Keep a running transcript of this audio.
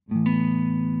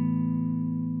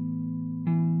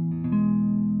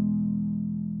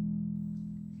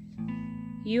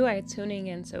You are tuning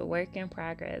into Work in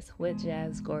Progress with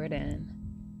Jazz Gordon.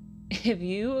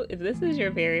 If this is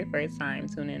your very first time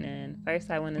tuning in,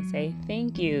 first I want to say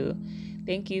thank you.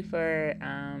 Thank you for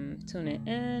tuning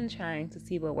in, trying to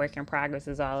see what Work in Progress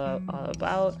is all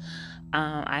about.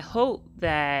 I hope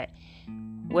that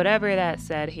whatever that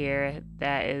said here,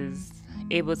 that is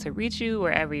able to reach you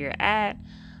wherever you're at.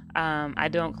 I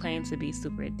don't claim to be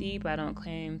super deep. I don't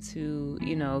claim to,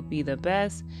 be the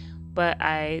best. But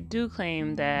I do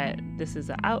claim that this is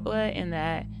an outlet and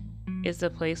that it's a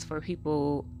place for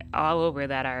people all over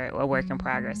that are a work in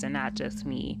progress and not just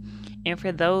me. And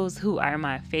for those who are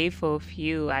my faithful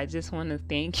few, I just want to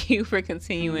thank you for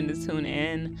continuing to tune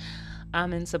in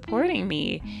and supporting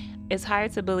me. It's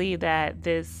hard to believe that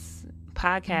this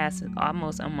podcast is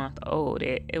almost a month old.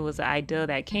 It was an idea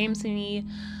that came to me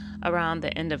around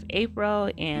the end of April,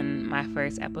 and my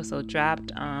first episode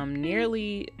dropped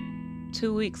nearly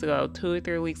 2 weeks ago, 2 or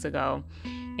 3 weeks ago.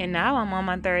 And now I'm on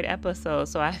my third episode,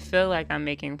 so I feel like I'm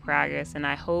making progress, and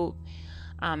I hope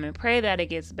and pray that it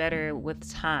gets better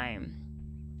with time.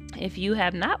 If you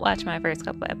have not watched my first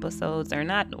couple episodes, or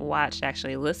not watched,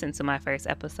 actually listened to my first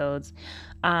episodes,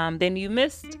 then you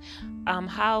missed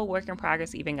how Work in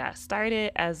Progress even got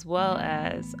started, as well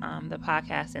as the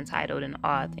podcast entitled In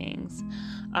All Things.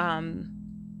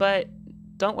 But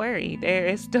don't worry, there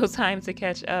is still time to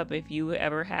catch up. If you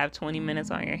ever have 20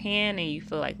 minutes on your hand and you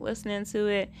feel like listening to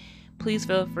it, please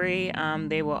feel free.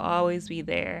 They will always be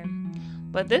there.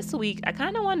 But this week, I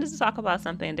kind of wanted to talk about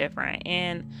something different,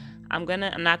 and I'm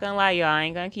not gonna lie, y'all. I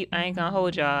ain't gonna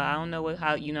hold y'all. I don't know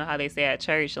how they say at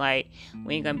church, like,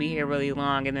 we ain't gonna be here really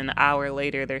long, and then an hour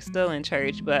later they're still in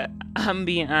church. But I'm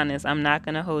being honest, I'm not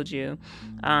gonna hold you.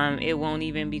 It won't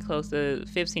even be close to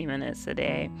 15 minutes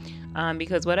today,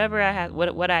 because what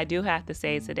I do have to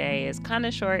say today is kind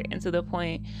of short and to the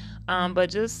point, but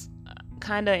just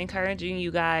kind of encouraging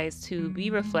you guys to be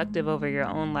reflective over your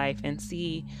own life and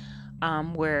see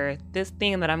where this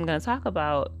thing that I'm gonna talk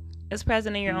about is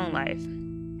present in your own life.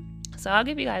 So I'll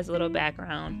give you guys a little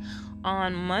background.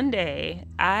 On Monday,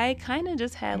 I kind of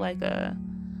just had like a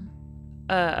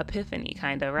epiphany,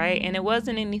 kind of, right? And it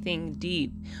wasn't anything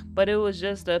deep, but it was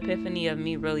just the epiphany of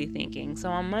me really thinking. So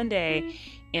on Monday,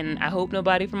 and I hope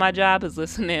nobody from my job is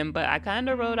listening, but I kind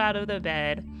of rolled out of the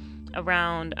bed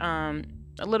around a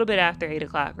little bit after 8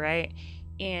 o'clock, right?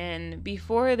 And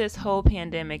before this whole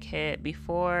pandemic hit,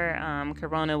 before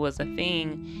Corona was a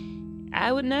thing,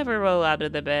 I would never roll out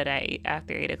of the bed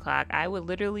after 8 o'clock. I would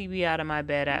literally be out of my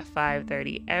bed at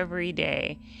 5:30 every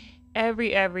day,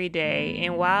 every day.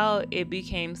 And while it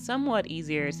became somewhat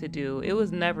easier to do, it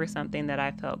was never something that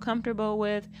I felt comfortable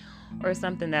with or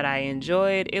something that I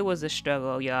enjoyed. It was a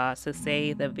struggle, y'all, to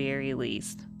say the very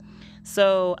least.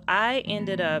 So I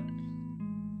ended up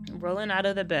rolling out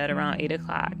of the bed around 8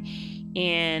 o'clock.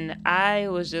 And I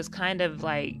was just kind of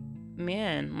like,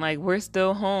 man, like, we're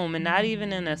still home, and not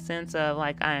even in a sense of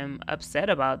like I'm upset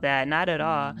about that, not at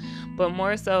all, but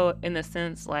more so in the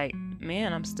sense like,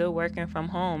 man, I'm still working from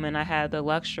home, and I have the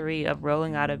luxury of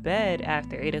rolling out of bed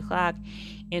after 8 o'clock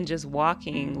and just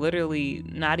walking literally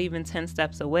not even 10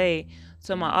 steps away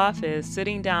to my office,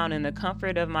 sitting down in the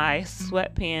comfort of my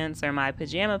sweatpants or my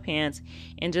pajama pants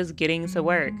and just getting to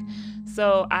work.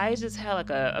 So I just had like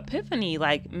a epiphany,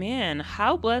 like, man,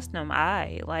 how blessed am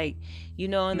I? Like, in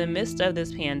the midst of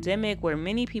this pandemic where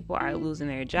many people are losing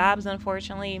their jobs,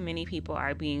 unfortunately, many people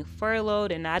are being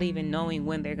furloughed and not even knowing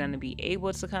when they're going to be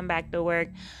able to come back to work,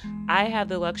 I have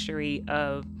the luxury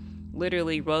of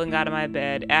literally rolling out of my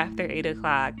bed after 8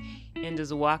 o'clock and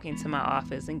just walking to my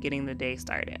office and getting the day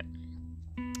started.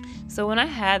 So when I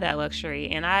had that luxury,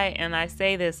 and I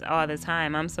say this all the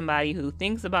time, I'm somebody who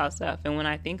thinks about stuff, and when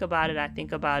I think about it, I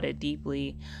think about it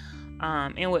deeply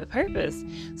and with purpose.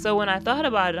 So when I thought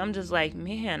about it, I'm just like,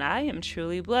 man, I am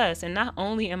truly blessed. And not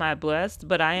only am I blessed,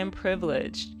 but I am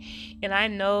privileged. And I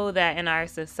know that in our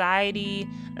society,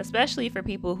 especially for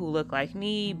people who look like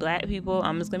me, Black people,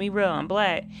 I'm just gonna be real, I'm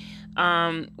Black.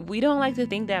 We don't like to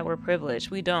think that we're privileged.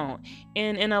 We don't.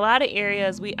 And in a lot of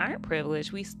areas, we aren't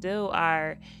privileged. We still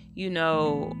are,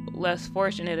 less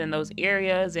fortunate in those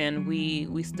areas, and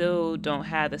we still don't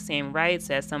have the same rights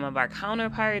as some of our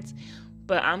counterparts.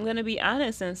 But I'm going to be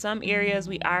honest, in some areas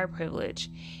we are privileged.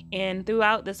 And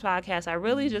throughout this podcast, I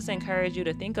really just encourage you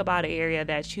to think about an area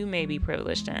that you may be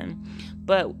privileged in.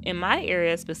 But in my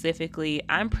area specifically,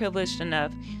 I'm privileged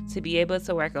enough to be able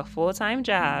to work a full-time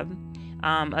job,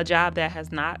 a job that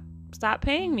has not stopped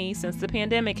paying me since the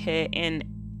pandemic hit, and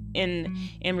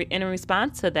in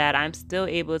response to that, I'm still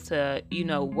able to,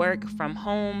 work from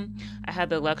home. I have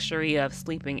the luxury of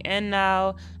sleeping in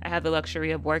now. I have the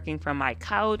luxury of working from my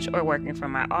couch or working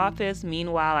from my office.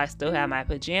 Meanwhile, I still have my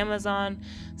pajamas on.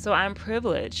 So I'm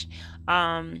privileged.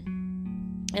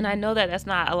 And I know that that's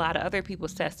not a lot of other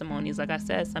people's testimonies. Like I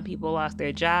said, some people lost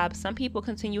their jobs. Some people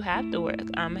have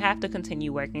to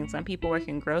continue working. Some people work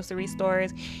in grocery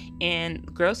stores, and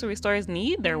grocery stores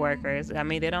need their workers. I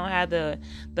mean, they don't have the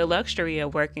luxury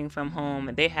of working from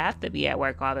home. They have to be at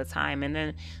work all the time. And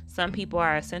then some people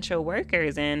are essential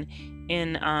workers, and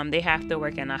they have to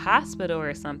work in a hospital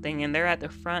or something, and they're at the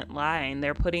front line.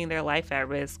 They're putting their life at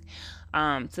risk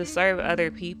to serve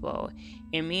other people.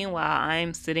 And meanwhile,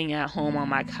 I'm sitting at home on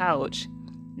my couch,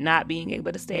 not being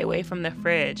able to stay away from the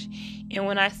fridge. And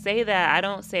when I say that, I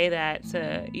don't say that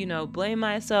to, blame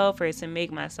myself or to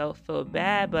make myself feel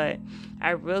bad, but I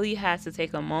really had to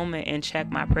take a moment and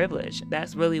check my privilege.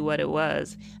 That's really what it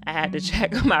was. I had to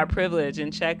check my privilege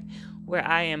and check where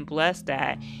I am blessed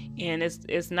at. And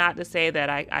it's not to say that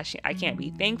I can't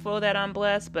be thankful that I'm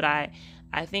blessed, but I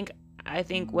think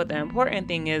what the important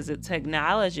thing is to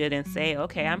acknowledge it and say,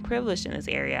 okay, I'm privileged in this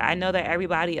area. I know that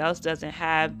everybody else doesn't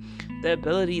have the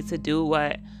ability to do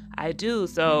what I do.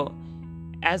 So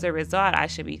as a result, I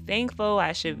should be thankful.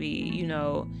 I should be,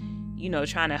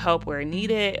 trying to help where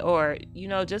needed, or,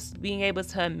 just being able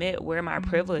to admit where my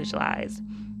privilege lies.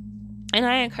 And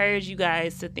I encourage you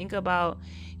guys to think about,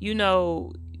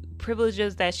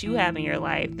 privileges that you have in your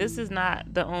life. This is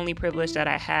not the only privilege that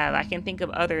I have. I can think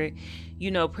of other,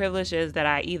 privileges that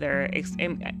I either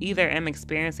am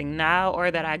experiencing now or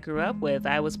that I grew up with.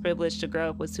 I was privileged to grow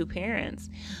up with two parents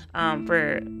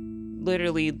for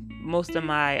literally most of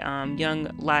my young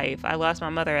life. I lost my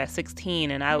mother at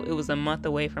 16, and it was a month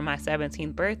away from my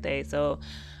 17th birthday. So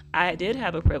I did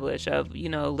have a privilege of,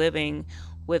 living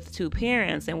with two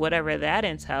parents and whatever that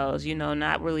entails,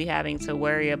 not really having to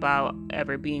worry about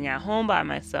ever being at home by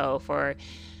myself, or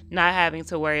not having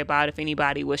to worry about if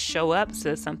anybody would show up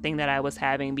to something that I was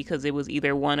having, because it was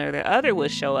either one or the other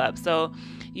would show up. So,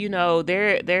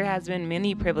 there has been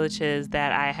many privileges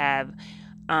that I have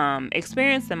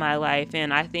experienced in my life.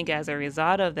 And I think as a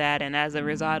result of that, and as a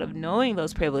result of knowing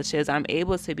those privileges, I'm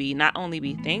able to not only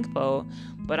be thankful,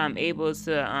 but I'm able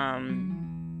to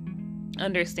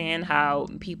understand how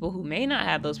people who may not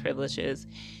have those privileges,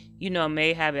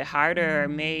 may have it harder or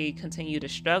may continue to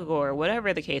struggle or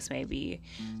whatever the case may be.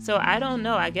 So I don't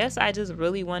know. I guess I just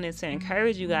really wanted to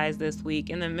encourage you guys this week,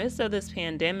 in the midst of this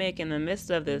pandemic, in the midst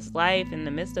of this life, in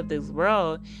the midst of this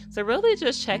world, to really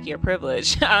just check your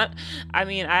privilege. I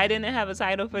mean, I didn't have a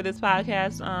title for this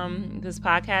podcast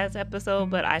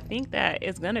episode, but I think that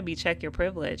it's going to be check your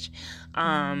privilege.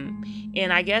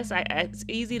 And I guess it's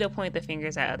easy to point the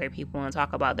fingers at other people and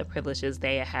talk about the privileges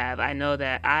they have. I know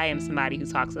that I am somebody who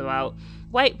talks about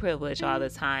white privilege all the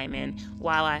time, and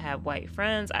while I have white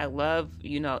friends, I love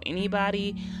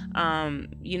anybody. We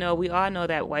all know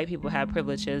that white people have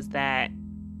privileges that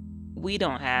we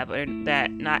don't have, or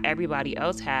that not everybody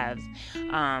else has.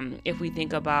 If we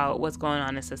think about what's going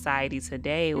on in society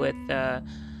today with the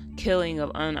killing of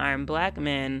unarmed black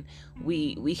men,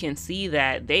 we can see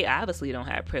that they obviously don't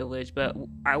have privilege, but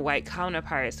our white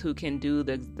counterparts who can do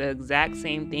the exact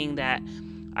same thing that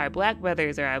our black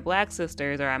brothers or our black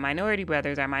sisters or our minority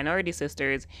brothers, our minority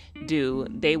sisters do,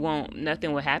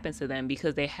 nothing will happen to them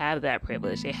because they have that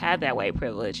privilege. They have that white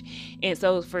privilege. And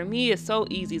so for me, it's so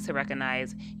easy to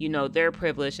recognize, their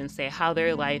privilege and say how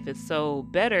their life is so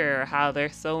better, or how they're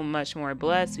so much more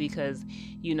blessed because,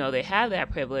 they have that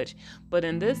privilege. But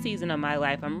in this season of my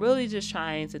life, I'm really just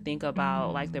trying to think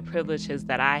about like the privileges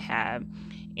that I have,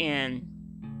 and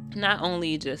not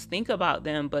only just think about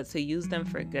them, but to use them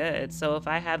for good. So if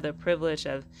I have the privilege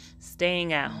of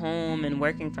staying at home and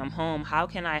working from home, how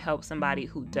can I help somebody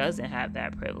who doesn't have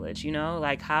that privilege?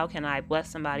 Like how can I bless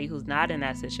somebody who's not in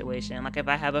that situation? Like if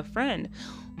I have a friend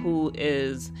who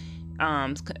is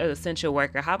an essential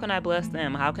worker, how can I bless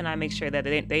them? How can I make sure that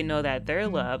they know that they're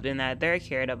loved and that they're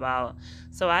cared about?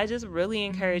 So I just really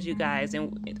encourage you guys,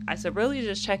 and I said really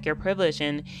just check your privilege.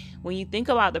 And when you think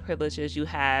about the privileges you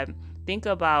have, think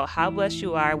about how blessed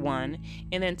you are, one,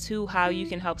 and then two, how you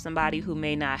can help somebody who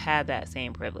may not have that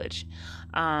same privilege.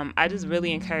 I just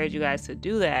really encourage you guys to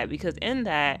do that, because in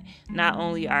that, not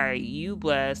only are you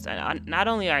blessed, not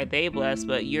only are they blessed,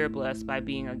 but you're blessed by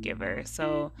being a giver.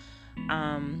 So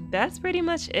That's pretty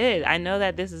much it. I know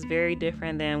that this is very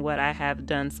different than what I have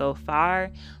done so far,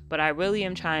 but I really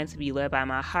am trying to be led by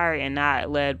my heart and not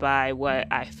led by what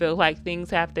I feel like things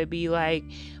have to be like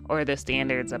or the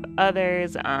standards of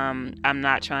others. I'm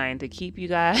not trying to keep you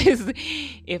guys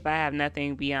if I have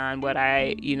nothing beyond what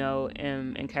I,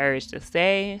 am encouraged to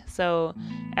say. So,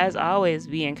 as always,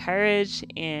 be encouraged,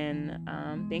 and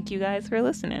thank you guys for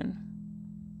listening.